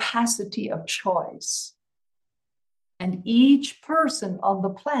capacity of choice, and each person on the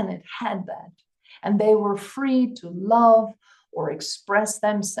planet had that, and they were free to love or express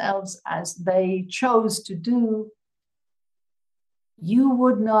themselves as they chose to do, you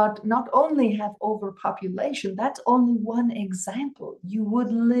would not only have overpopulation, that's only one example. You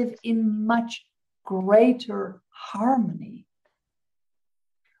would live in much greater harmony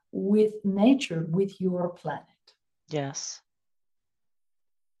with nature, with your planet. Yes.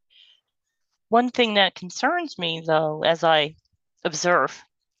 One thing that concerns me, though, as I observe,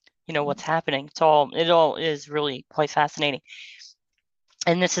 what's happening, it all is really quite fascinating.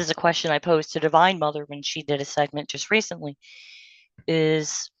 And this is a question I posed to Divine Mother when she did a segment just recently,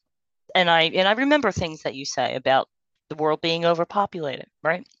 and I remember things that you say about the world being overpopulated,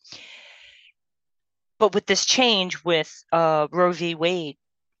 right? But with this change with Roe v. Wade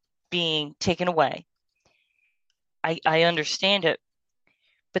being taken away, I understand it,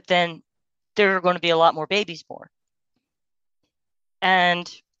 but then there are going to be a lot more babies born. And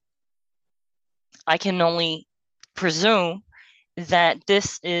I can only presume that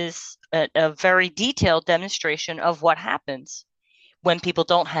this is a very detailed demonstration of what happens when people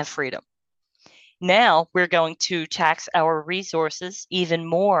don't have freedom. Now we're going to tax our resources even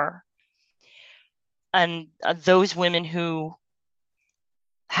more. And those women who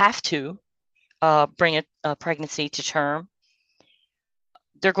have to bring a pregnancy to term,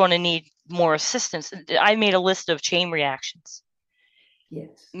 they're going to need more assistance. I made a list of chain reactions. Yes.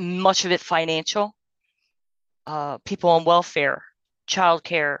 Much of it financial, people on welfare,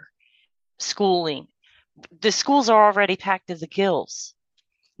 childcare, schooling. The schools are already packed to the gills.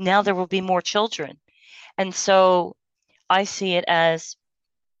 Now there will be more children. And so I see it as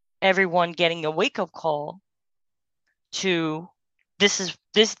everyone getting a wake-up call to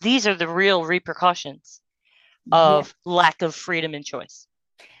these are the real repercussions of lack of freedom and choice.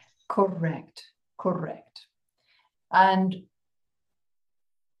 Correct. And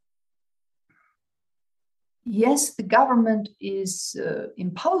yes, the government is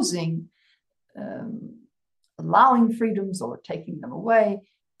imposing, allowing freedoms or taking them away,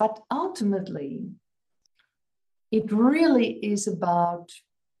 but ultimately, it really is about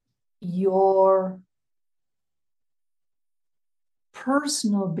your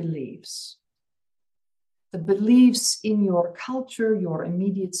personal beliefs, the beliefs in your culture, your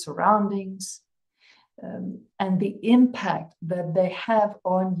immediate surroundings, and the impact that they have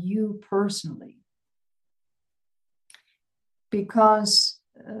on you personally. Because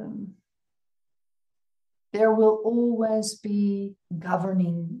there will always be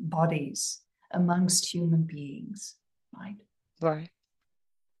governing bodies amongst human beings, right? Right.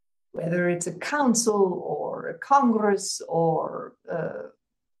 Whether it's a council or a Congress or a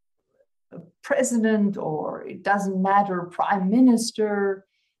president, or it doesn't matter, prime minister,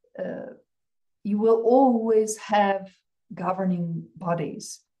 you will always have governing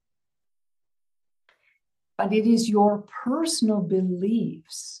bodies. But it is your personal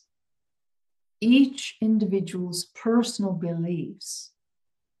beliefs, each individual's personal beliefs,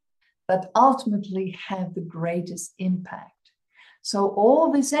 that ultimately have the greatest impact. So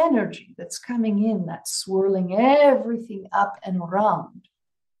all this energy that's coming in, that's swirling everything up and around,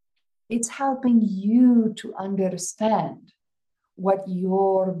 it's helping you to understand what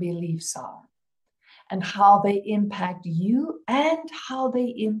your beliefs are and how they impact you and how they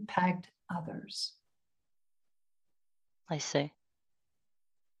impact others. I see.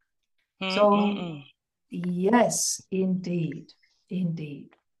 So, yes, indeed, indeed.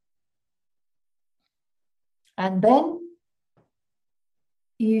 And then,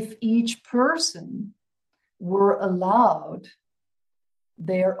 if each person were allowed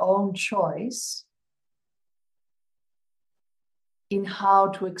their own choice in how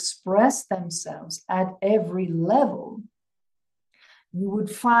to express themselves at every level, you would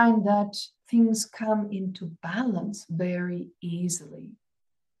find that things come into balance very easily.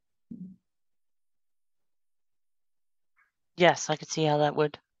 Yes, I could see how that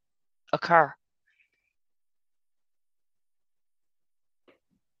would occur.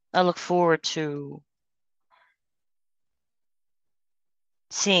 I look forward to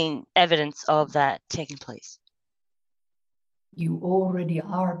seeing evidence of that taking place. You already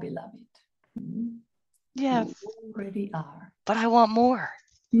are, beloved. Yeah. You already are. But I want more.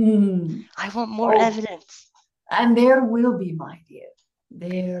 I want more evidence. And there will be, my dear.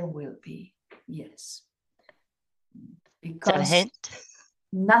 There will be. Yes. Because is that a hint?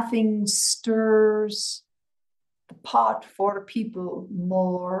 Nothing stirs the pot for people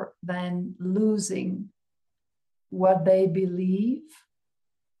more than losing what they believe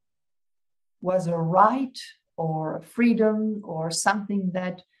was a right or a freedom or something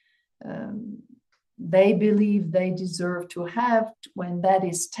that they believe they deserve to have. When that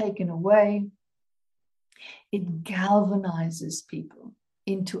is taken away, it galvanizes people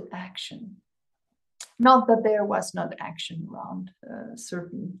into action. Not that there was not action around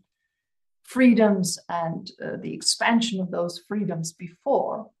certain freedoms and the expansion of those freedoms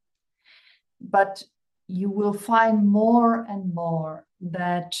before, but you will find more and more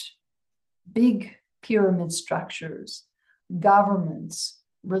that big pyramid structures, governments,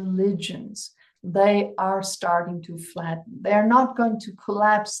 religions, they are starting to flatten. They're not going to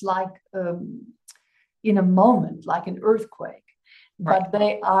collapse like in a moment, like an earthquake, but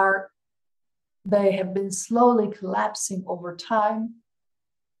they have been slowly collapsing over time.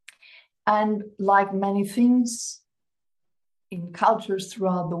 And like many things in cultures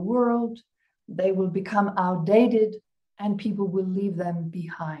throughout the world, they will become outdated and people will leave them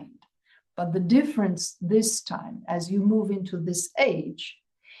behind. But the difference this time, as you move into this age,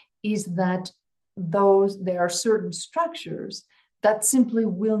 is that there are certain structures that simply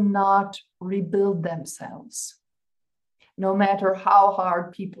will not rebuild themselves. No matter how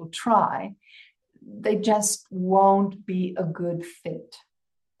hard people try, they just won't be a good fit.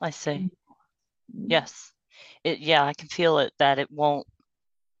 I see. Yes. I can feel it, that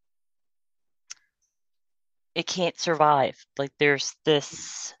it can't survive. Like there's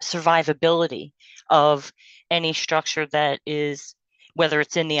this survivability of any structure that is, whether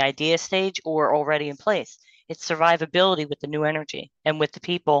it's in the idea stage or already in place. It's survivability with the new energy and with the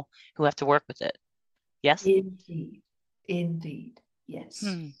people who have to work with it. Yes? Indeed. Yes.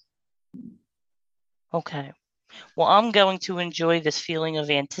 Okay. Well, I'm going to enjoy this feeling of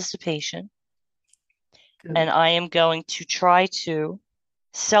anticipation. Good. And I am going to try to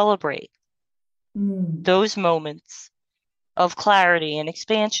celebrate those moments of clarity and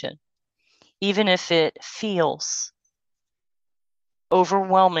expansion, even if it feels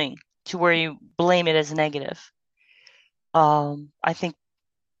overwhelming to where you blame it as negative. I think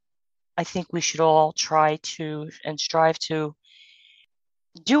we should all try to and strive to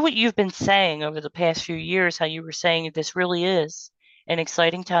do what you've been saying over the past few years, how you were saying this really is an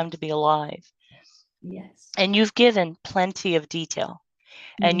exciting time to be alive. Yes. And you've given plenty of detail,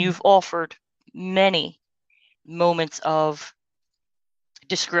 and you've offered many moments of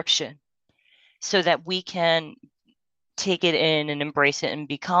description so that we can take it in and embrace it and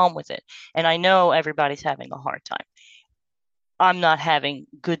be calm with it. And I know everybody's having a hard time. I'm not having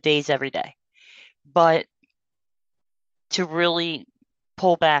good days every day, but to really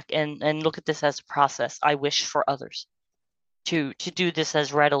pull back and look at this as a process, I wish for others to do this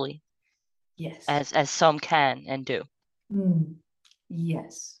as readily Yes. as some can and do.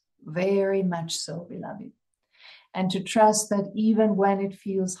 Yes, very much so, beloved. And to trust that even when it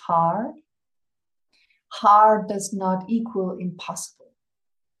feels hard, hard does not equal impossible.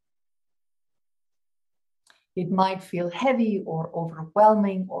 It might feel heavy or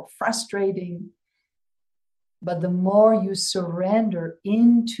overwhelming or frustrating, but the more you surrender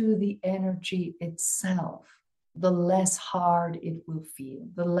into the energy itself, the less hard it will feel,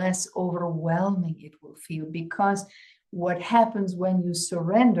 the less overwhelming it will feel. Because what happens when you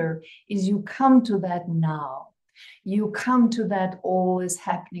surrender is you come to that now. You come to that all is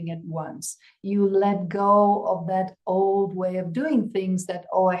happening at once. You let go of that old way of doing things that,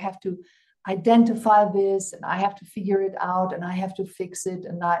 oh, I have to identify this and I have to figure it out and I have to fix it.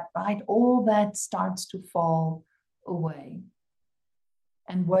 And that, right? All that starts to fall away.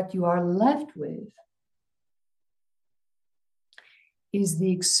 And what you are left with is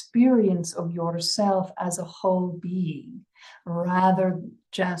the experience of yourself as a whole being, rather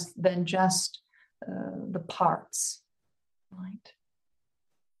than just the parts, right?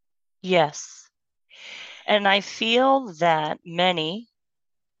 Yes. And I feel that many,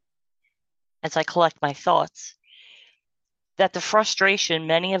 as I collect my thoughts, that the frustration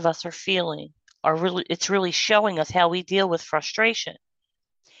many of us are feeling it's really showing us how we deal with frustration.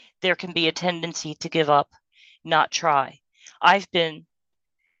 There can be a tendency to give up, not try. I've been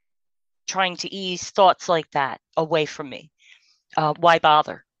trying to ease thoughts like that away from me. Why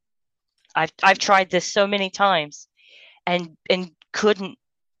bother? I've tried this so many times and couldn't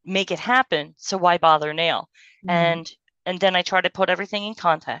make it happen. So why bother now? And then I try to put everything in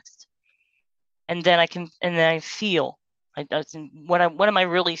context, and then I feel what am I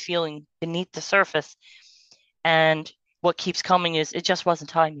really feeling beneath the surface? And what keeps coming is it just wasn't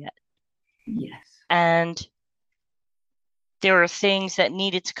time yet. Yes. And there are things that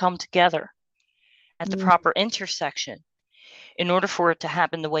needed to come together at the proper intersection in order for it to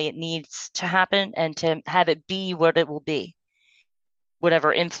happen the way it needs to happen and to have it be what it will be,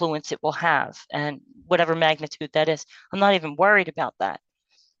 whatever influence it will have and whatever magnitude that is. I'm not even worried about that.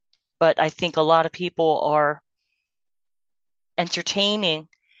 But I think a lot of people are entertaining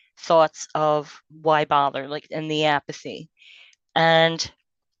thoughts of why bother, like, and the apathy. And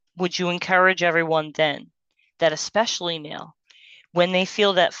would you encourage everyone then that, especially now, when they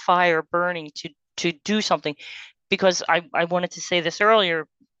feel that fire burning to do something? Because I wanted to say this earlier,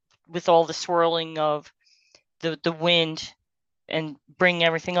 with all the swirling of the wind and bringing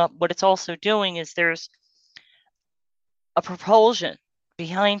everything up, what it's also doing is there's a propulsion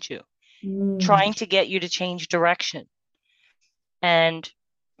behind you, trying to get you to change direction. And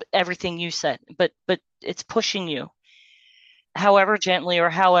everything you said, but it's pushing you, however gently or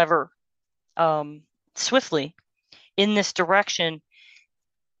however swiftly, in this direction.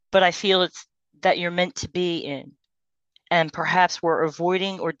 But I feel it's that you're meant to be in, and perhaps we're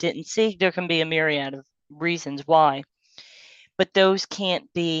avoiding or didn't see. There can be a myriad of reasons why, but those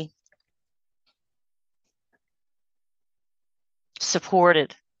can't be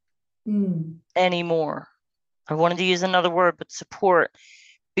supported anymore. I wanted to use another word, but support,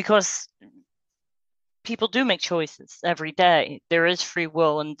 because people do make choices every day. There is free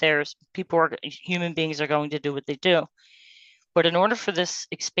will, and human beings are going to do what they do. But in order for this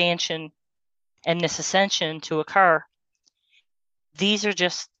expansion and this ascension to occur, these are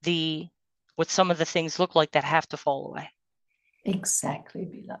just what some of the things look like that have to fall away. Exactly,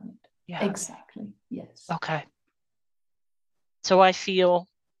 beloved. Yeah. Exactly. Yes. Okay. So I feel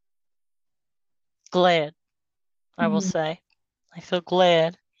glad, I will say. I feel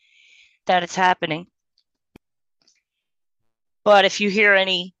glad that it's happening. But if you hear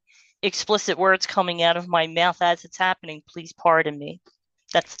any explicit words coming out of my mouth as it's happening, please pardon me.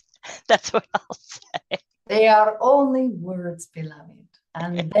 That's what I'll say. They are only words, beloved,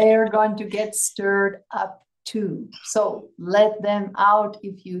 and they're going to get stirred up too. So let them out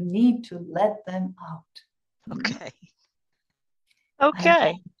if you need to let them out. Okay.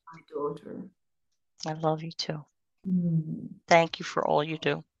 Okay. My daughter. I love you too. Mm. Thank you for all you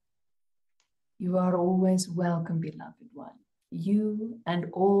do. You are always welcome, beloved one. You and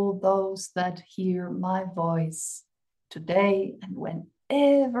all those that hear my voice today and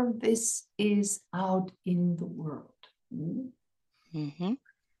whenever this is out in the world. Mm-hmm.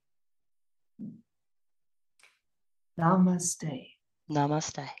 Namaste.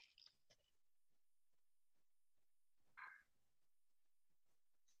 Namaste.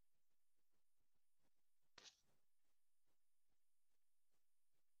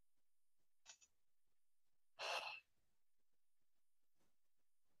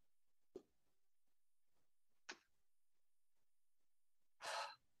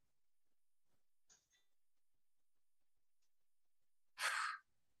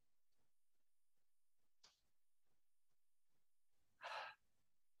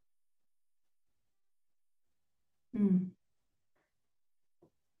 Mm.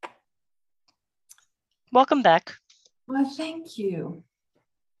 Welcome back. Well, thank you.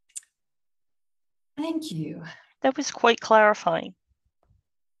 Thank you. That was quite clarifying.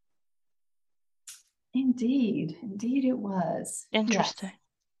 Indeed. Indeed, it was. Interesting.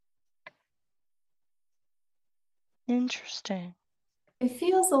 Yes. Interesting. It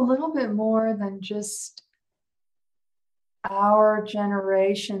feels a little bit more than just our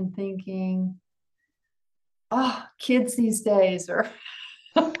generation thinking, oh, kids these days, or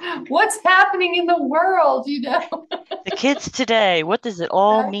what's happening in the world, The kids today, what does it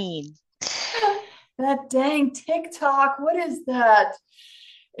all mean? That dang TikTok, what is that?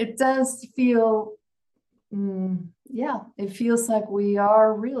 It does feel, it feels like we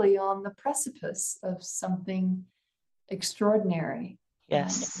are really on the precipice of something extraordinary.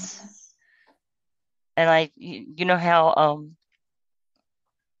 Yes. And you know how,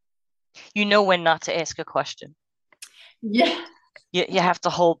 you know when not to ask a question. Yeah. You have to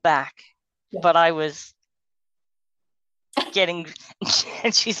hold back. Yeah. But I was getting,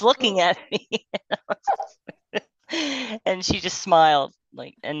 and she's looking at me, and she just smiled,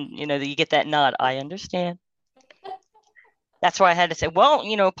 like, and you get that nod. I understand. That's why I had to say, well,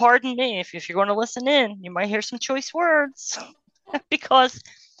 pardon me if you're going to listen in, you might hear some choice words, because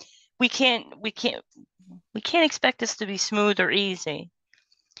we can't expect this to be smooth or easy,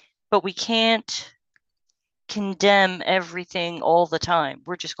 but we can't condemn everything all the time.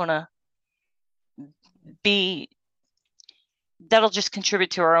 We're just going to that'll just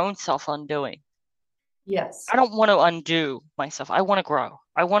contribute to our own self-undoing. Yes. I don't want to undo myself. I want to grow.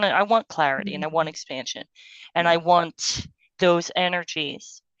 I want clarity, and I want expansion, and I want those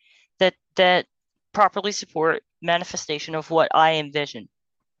energies that properly support manifestation of what I envision.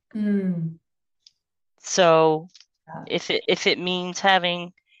 So if it means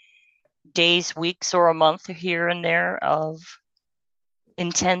having days, weeks, or a month here and there of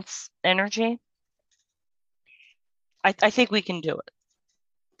intense energy, I think we can do it.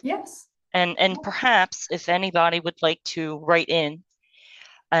 Yes. And perhaps if anybody would like to write in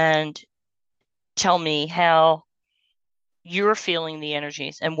and tell me how you're feeling the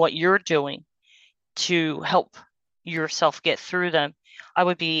energies and what you're doing to help yourself get through them, I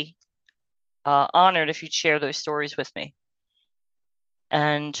would be honored if you'd share those stories with me.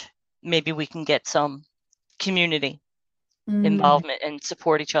 And maybe we can get some community involvement and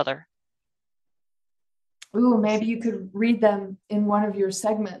support each other. Ooh, maybe you could read them in one of your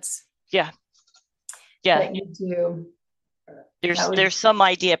segments. Yeah. That you do. There's some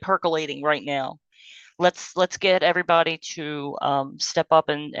idea percolating right now. Let's get everybody to step up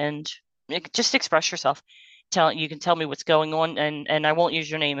and just express yourself. You can tell me what's going on, and I won't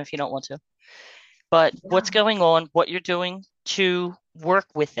use your name if you don't want to. But what's going on, what you're doing to work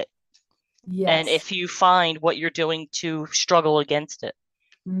with it. Yes. And if you find what you're doing to struggle against it.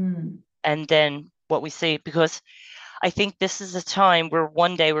 And then what we see, because I think this is a time where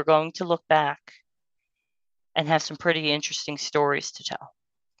one day we're going to look back and have some pretty interesting stories to tell.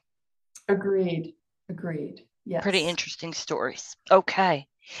 Agreed. Yes. Pretty interesting stories. Okay.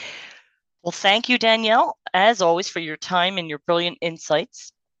 Well, thank you, Danielle, as always, for your time and your brilliant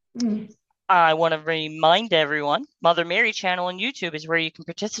insights. I want to remind everyone, Mother Mary Channel on YouTube is where you can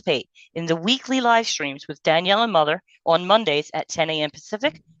participate in the weekly live streams with Danielle and Mother on Mondays at 10 a.m.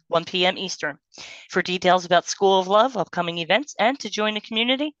 Pacific, 1 p.m. Eastern. For details about School of Love, upcoming events, and to join the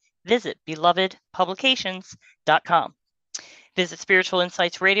community, visit belovedpublications.com. Visit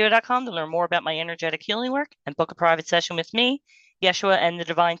spiritualinsightsradio.com to learn more about my energetic healing work and book a private session with me, Yeshua, and the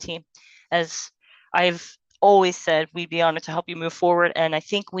Divine Team. As I've always said, we'd be honored to help you move forward. And I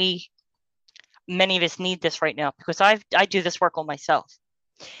think many of us need this right now, because I do this work on myself.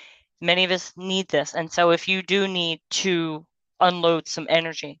 Many of us need this. And so if you do need to unload some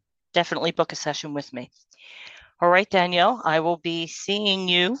energy, definitely book a session with me. All right, Danielle, I will be seeing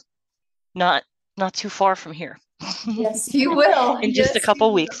you not too far from here. Yes, you will. In just a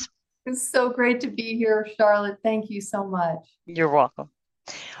couple weeks. It's so great to be here, Charlotte. Thank you so much. You're welcome.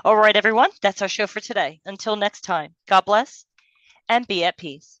 All right, everyone, that's our show for today. Until next time, God bless and be at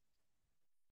peace.